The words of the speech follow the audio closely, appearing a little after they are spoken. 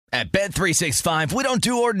At Bet365, we don't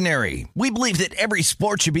do ordinary. We believe that every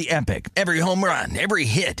sport should be epic. Every home run, every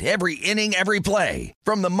hit, every inning, every play.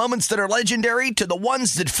 From the moments that are legendary to the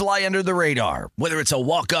ones that fly under the radar. Whether it's a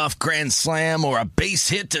walk-off grand slam or a base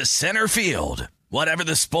hit to center field. Whatever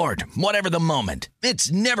the sport, whatever the moment.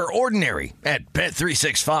 It's never ordinary at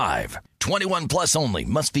Bet365. 21 plus only.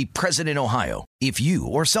 Must be present in Ohio. If you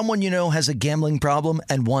or someone you know has a gambling problem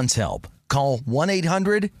and wants help, call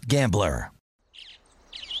 1-800-GAMBLER.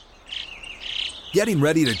 Getting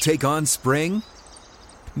ready to take on spring?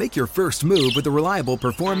 Make your first move with the reliable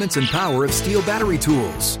performance and power of Steel battery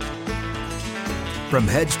tools. From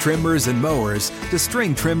hedge trimmers and mowers to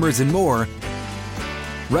string trimmers and more,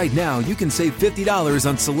 right now you can save $50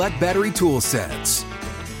 on select battery tool sets.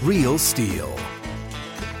 Real Steel.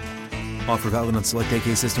 Offer valid on select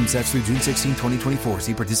AK system sets through June 16, 2024.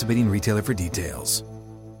 See participating retailer for details.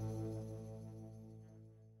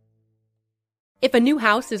 If a new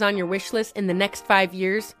house is on your wish list in the next 5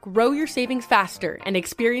 years, grow your savings faster and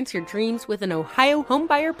experience your dreams with an Ohio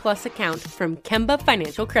Homebuyer Plus account from Kemba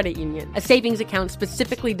Financial Credit Union. A savings account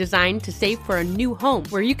specifically designed to save for a new home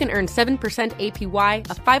where you can earn 7% APY,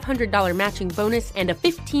 a $500 matching bonus, and a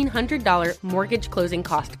 $1,500 mortgage closing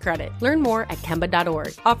cost credit. Learn more at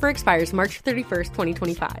Kemba.org. Offer expires March 31st,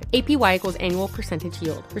 2025. APY equals annual percentage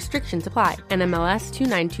yield. Restrictions apply. NMLS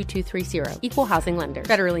 292230. Equal housing lender.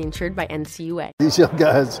 Federally insured by NCUA. These young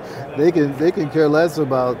guys, they can care less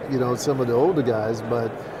about, some of the older guys, but,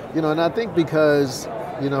 and I think because,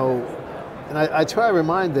 and I try to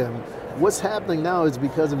remind them, what's happening now is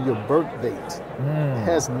because of your birth date. It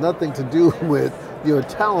has nothing to do with your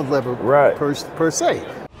talent level per se.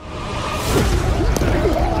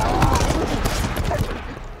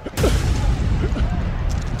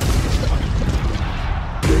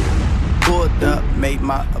 Pulled up, made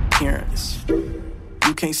my appearance.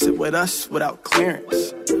 You can't sit with us without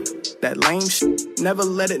clearance. That lame shit, never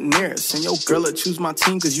let it near us. And your girl will choose my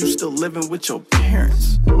team cause you still living with your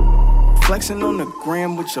parents. Flexing on the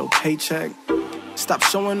gram with your paycheck. Stop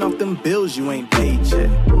showing off them bills you ain't paid yet.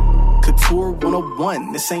 Couture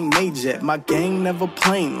 101, this ain't made yet. My gang never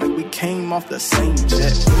playing like we came off the same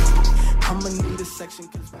jet. I'ma need a section.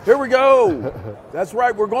 Here we go. That's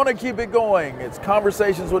right. We're going to keep it going. It's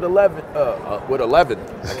Conversations with 11.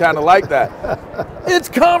 I kind of like that. It's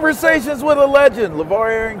Conversations with a Legend. LeVar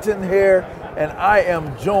Arrington here, and I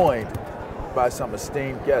am joined by some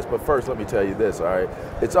esteemed guests. But first, let me tell you this, all right?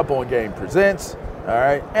 It's Up On Game Presents, all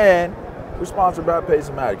right? And we're sponsored by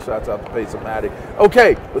Paysomatic. Shouts out to Paysomatic.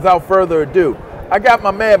 Okay, without further ado, I got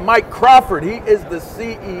my man Mike Crawford. He is the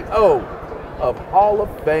CEO of Hall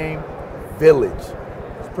of Fame Village.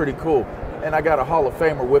 It's pretty cool. And I got a Hall of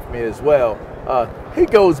Famer with me as well. He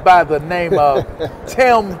goes by the name of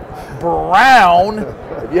Tim Brown.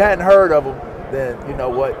 If you hadn't heard of him, then you know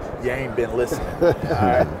what? You ain't been listening. All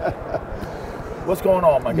right. What's going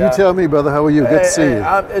on, my guy? You tell me, brother. How are you? Good to see you.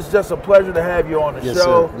 It's just a pleasure to have you on the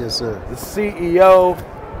show. Sir. Yes, sir. The CEO.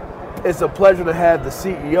 It's a pleasure to have the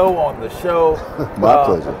CEO on the show. My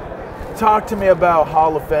pleasure. Talk to me about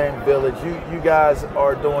Hall of Fame Village. You guys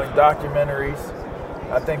are doing documentaries.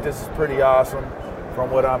 I think this is pretty awesome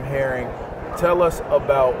from what I'm hearing. Tell us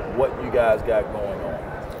about what you guys got going on.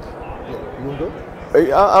 Yeah, you want to go?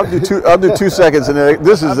 I'll do 2 seconds, and then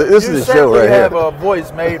this is the show right here. You have a voice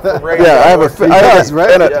made for radio. Yeah, I have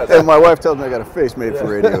right? And my wife tells me I got a face made for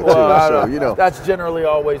radio too. Well, so that's generally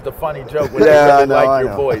always the funny joke when they really like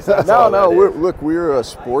your voice. We're a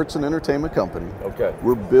sports and entertainment company. Okay.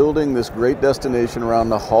 We're building this great destination around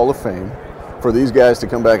the Hall of Fame for these guys to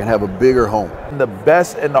come back and have a bigger home. The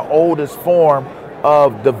best and the oldest form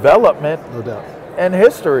of development. No doubt. And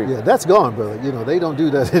history. Yeah, that's gone, brother. They don't do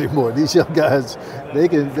that anymore. These young guys, they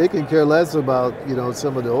can care less about,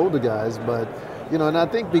 some of the older guys, but, and I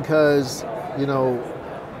think because,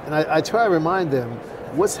 and I try to remind them,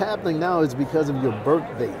 what's happening now is because of your birth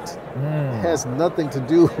date. It has nothing to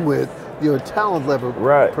do with your talent level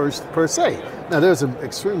per se. Now, there's some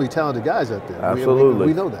extremely talented guys out there. Absolutely.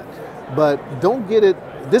 We know that. But don't get it.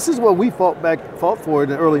 This is what we fought for in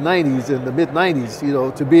the early 90s and the mid 90s,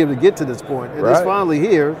 to be able to get to this point. And it's finally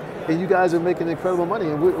here, and you guys are making incredible money,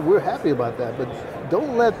 and we're happy about that. But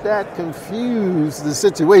don't let that confuse the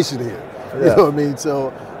situation here. You know what I mean?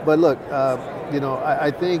 So, but look,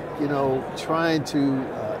 I think, trying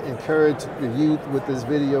to encourage the youth with this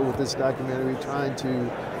video, with this documentary, trying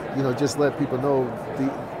to, just let people know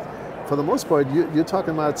for the most part, you're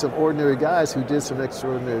talking about some ordinary guys who did some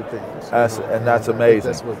extraordinary things. That's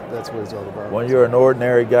amazing. That's what it's all about. When you're an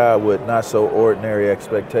ordinary guy with not so ordinary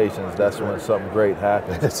expectations, that's when something great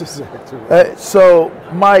happens. That's exactly right. So,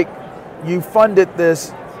 Mike, you funded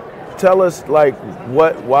this tell us, like,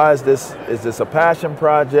 why is this a passion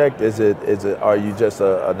project? Is it are you just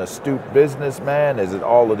an astute businessman? Is it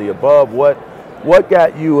all of the above? What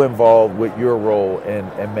got you involved with your role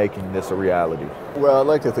in making this a reality? Well, I'd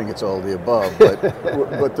like to think it's all of the above, but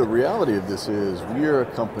but the reality of this is we are a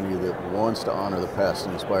company that wants to honor the past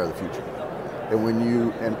and inspire the future. And when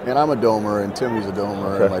you and I'm a domer, and Timmy's a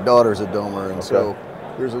domer, okay. and my daughter's a domer, and okay. so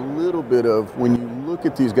there's a little bit of, when you look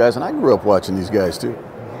at these guys, and I grew up watching these guys too.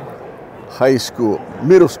 High school,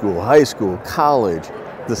 middle school, high school, college,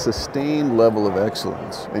 the sustained level of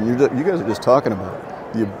excellence, and you guys are just talking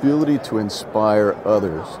about the ability to inspire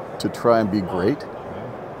others to try and be great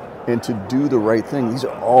and to do the right thing. These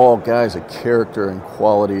are all guys of character and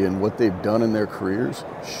quality, and what they've done in their careers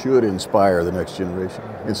should inspire the next generation.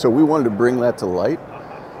 And so we wanted to bring that to light.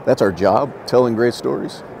 That's our job, telling great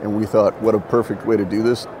stories. And we thought, what a perfect way to do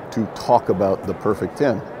this, to talk about the perfect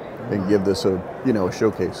 10 and give this a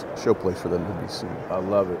showplace for them to be seen. I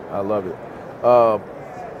love it.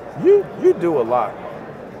 You do a lot.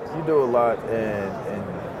 You do a lot,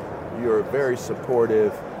 and you're very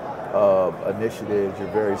supportive of initiatives. You're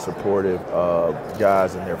very supportive of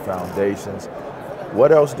guys and their foundations.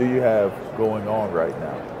 What else do you have going on right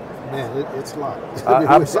now? Man, it's a lot.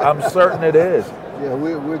 I'm certain it is. Yeah,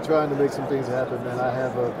 we're trying to make some things happen, man. I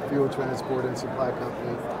have a fuel transport and supply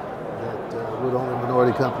company that we're the only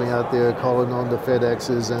minority company out there, calling on the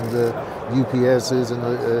FedExes and the UPSs and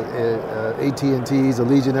the AT&Ts,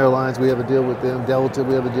 Allegiant Airlines. We have a deal with them. Delta,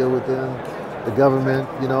 we have a deal with them. The government,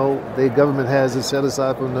 the government has it set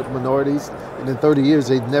aside for the minorities, and in 30 years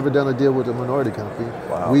they've never done a deal with a minority company.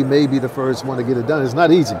 Wow. We may be the first one to get it done. It's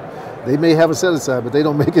not easy. They may have a set aside, but they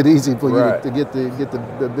don't make it easy for you to get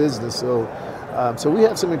the business. So we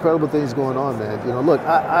have some incredible things going on, man. Look,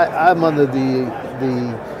 I'm under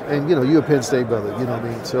and you're a Penn State brother, you know what I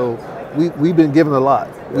mean? So we've been given a lot.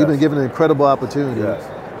 Yes. We've been given an incredible opportunity. Yes.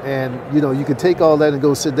 And, you can take all that and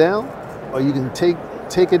go sit down, or you can take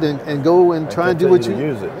it and go and try and do what you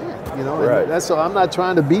use it. Yeah, that's so I'm not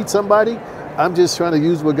trying to beat somebody. I'm just trying to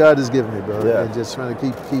use what God has given me, brother, and just trying to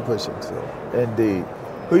keep pushing. So indeed.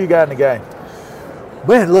 Who you got in the game?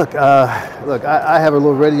 Man, look, I have a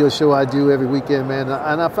little radio show I do every weekend, man,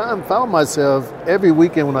 and I found myself every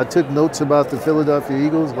weekend when I took notes about the Philadelphia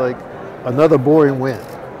Eagles, like another boring win.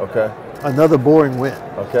 Okay. Another boring win.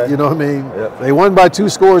 Okay. You know what I mean? Yep. They won by 2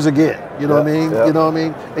 scores again. You know what I mean? Yep. You know what I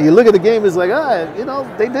mean? And you look at the game, it's like,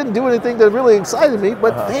 they didn't do anything that really excited me,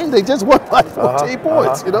 but man, they just won by 14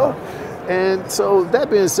 points, And so that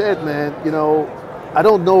being said, man, I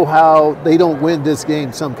don't know how they don't win this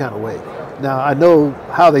game some kind of way. Now, I know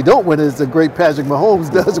how they don't win is the great Patrick Mahomes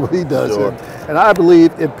does what he does. Sure. And I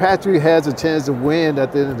believe if Patrick has a chance to win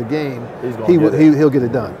at the end of the game, he'll get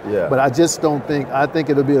it done. Yeah. But I just don't think, I think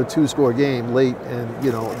it'll be a 2-score game late, and,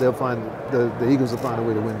 they'll find, the Eagles will find a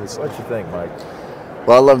way to win this. What you think, Mike?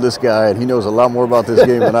 Well, I love this guy, and he knows a lot more about this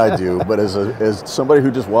game than I do. But as somebody who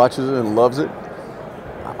just watches it and loves it,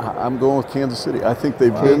 I'm going with Kansas City. I think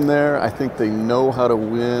they've been there. I think they know how to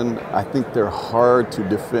win. I think they're hard to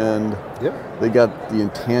defend. Yep. They got the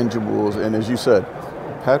intangibles. And as you said,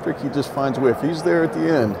 Patrick, he just finds a way. If he's there at the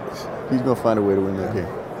end, he's going to find a way to win that game.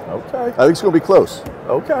 Okay. I think it's going to be close.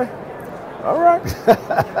 Okay. All right.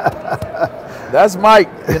 That's Mike,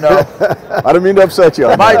 I didn't mean to upset you.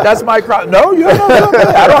 Mike, that's Mike Crawford. No, you don't.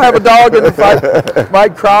 I don't have a dog in the fight.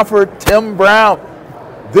 Mike Crawford, Tim Brown,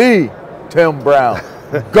 the Tim Brown.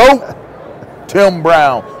 GOAT Tim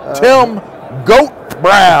Brown. Tim GOAT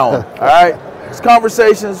Brown. All right. It's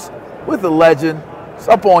Conversations with a Legend. It's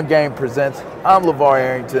Up On Game Presents. I'm LeVar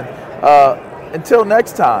Arrington. Until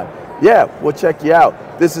next time, we'll check you out.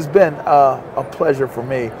 This has been a pleasure for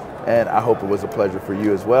me, and I hope it was a pleasure for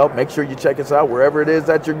you as well. Make sure you check us out wherever it is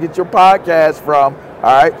that you get your podcast from.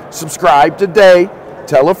 All right. Subscribe today.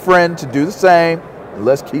 Tell a friend to do the same.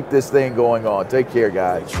 Let's keep this thing going on. Take care,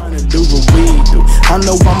 guys. Trying to do what we do. I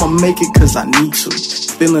know I'ma make it cause I need to.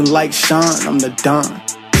 Feeling like Sean, I'm the Don.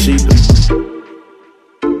 She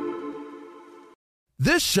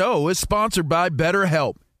This show is sponsored by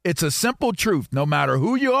BetterHelp. It's a simple truth. No matter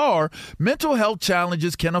who you are, mental health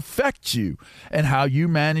challenges can affect you, and how you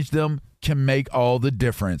manage them can make all the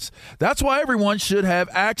difference. That's why everyone should have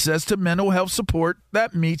access to mental health support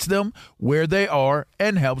that meets them where they are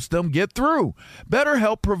and helps them get through.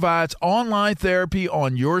 BetterHelp provides online therapy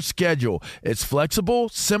on your schedule. It's flexible,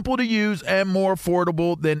 simple to use, and more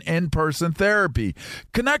affordable than in-person therapy.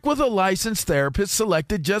 Connect with a licensed therapist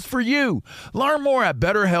selected just for you. Learn more at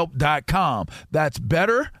BetterHelp.com. That's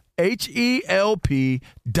better, HELP.com.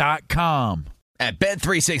 At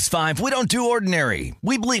Bet365, we don't do ordinary.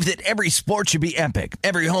 We believe that every sport should be epic.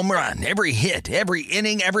 Every home run, every hit, every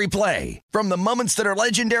inning, every play. From the moments that are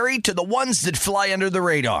legendary to the ones that fly under the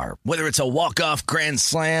radar. Whether it's a walk-off grand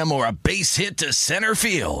slam or a base hit to center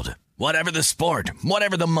field. Whatever the sport,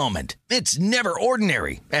 whatever the moment. It's never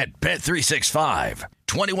ordinary at Bet365.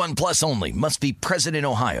 21 plus only. Must be present in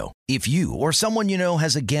Ohio. If you or someone you know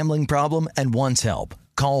has a gambling problem and wants help,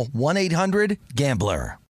 call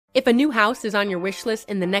 1-800-GAMBLER. If a new house is on your wish list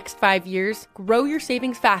in the next 5 years, grow your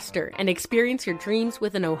savings faster and experience your dreams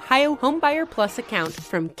with an Ohio Homebuyer Plus account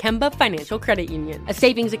from Kemba Financial Credit Union. A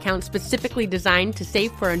savings account specifically designed to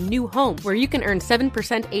save for a new home where you can earn 7%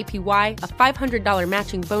 APY, a $500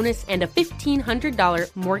 matching bonus, and a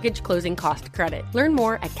 $1,500 mortgage closing cost credit. Learn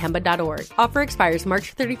more at Kemba.org. Offer expires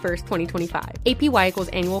March 31st, 2025. APY equals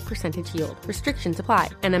annual percentage yield. Restrictions apply.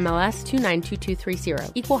 NMLS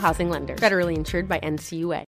 292230. Equal housing lender. Federally insured by NCUA.